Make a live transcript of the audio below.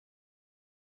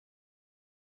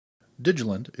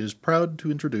Digilent is proud to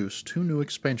introduce two new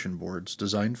expansion boards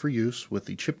designed for use with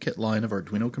the chipKIT line of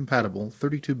Arduino-compatible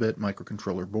 32-bit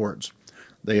microcontroller boards.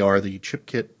 They are the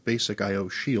chipKIT Basic I/O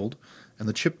Shield and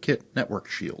the chipKIT Network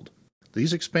Shield.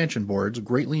 These expansion boards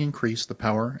greatly increase the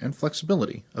power and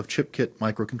flexibility of chipKIT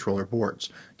microcontroller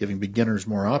boards, giving beginners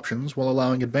more options while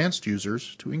allowing advanced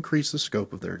users to increase the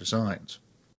scope of their designs.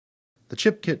 The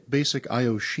chipKIT Basic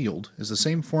I/O Shield is the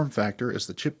same form factor as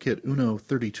the chipKIT Uno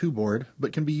 32 board,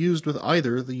 but can be used with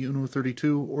either the Uno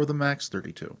 32 or the Max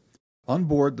 32. On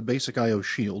board the Basic I/O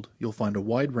Shield, you'll find a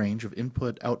wide range of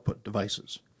input-output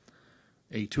devices.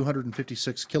 A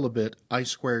 256 kilobit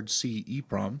I2C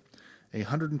EEPROM, a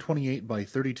 128 by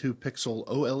 32 pixel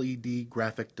OLED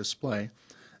graphic display,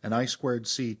 an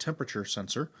I2C temperature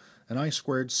sensor, an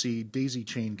I2C daisy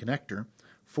chain connector,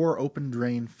 4 open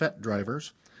drain FET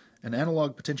drivers, an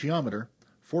analog potentiometer,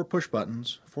 4 push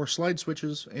buttons, 4 slide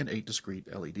switches, and 8 discrete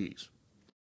LEDs.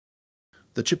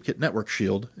 The chipKIT Network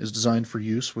Shield is designed for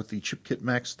use with the chipKIT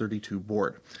Max 32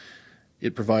 board.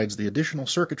 It provides the additional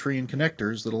circuitry and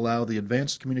connectors that allow the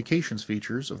advanced communications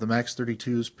features of the Max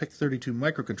 32's PIC32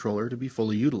 microcontroller to be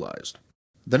fully utilized.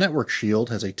 The Network Shield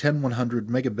has a 10100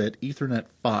 megabit Ethernet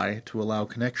PHY to allow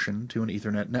connection to an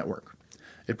Ethernet network.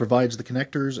 It provides the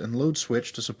connectors and load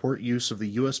switch to support use of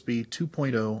the USB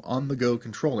 2.0 on-the-go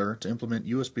controller to implement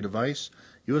USB device,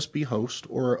 USB host,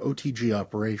 or OTG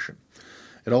operation.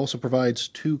 It also provides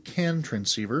 2 CAN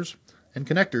transceivers and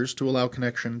connectors to allow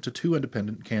connection to 2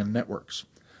 independent CAN networks.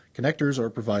 Connectors are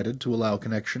provided to allow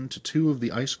connection to 2 of the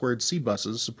I2C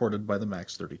buses supported by the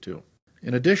Max 32.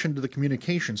 In addition to the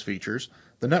communications features,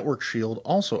 the Network Shield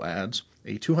also adds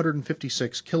a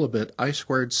 256 kilobit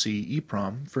I2C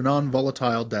EEPROM for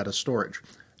non-volatile data storage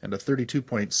and a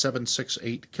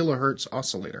 32.768 kHz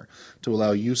oscillator to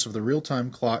allow use of the real-time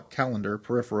clock calendar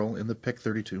peripheral in the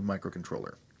PIC32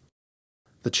 microcontroller.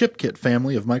 The chipKIT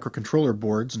family of microcontroller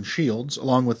boards and shields,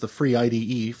 along with the free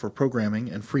IDE for programming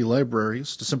and free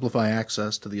libraries to simplify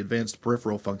access to the advanced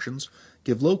peripheral functions,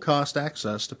 give low-cost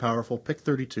access to powerful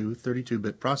PIC32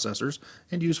 32-bit processors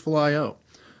and useful I/O.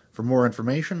 For more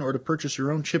information or to purchase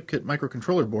your own chipKIT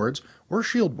microcontroller boards or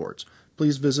shield boards,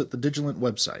 please visit the Digilent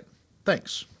website.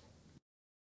 Thanks.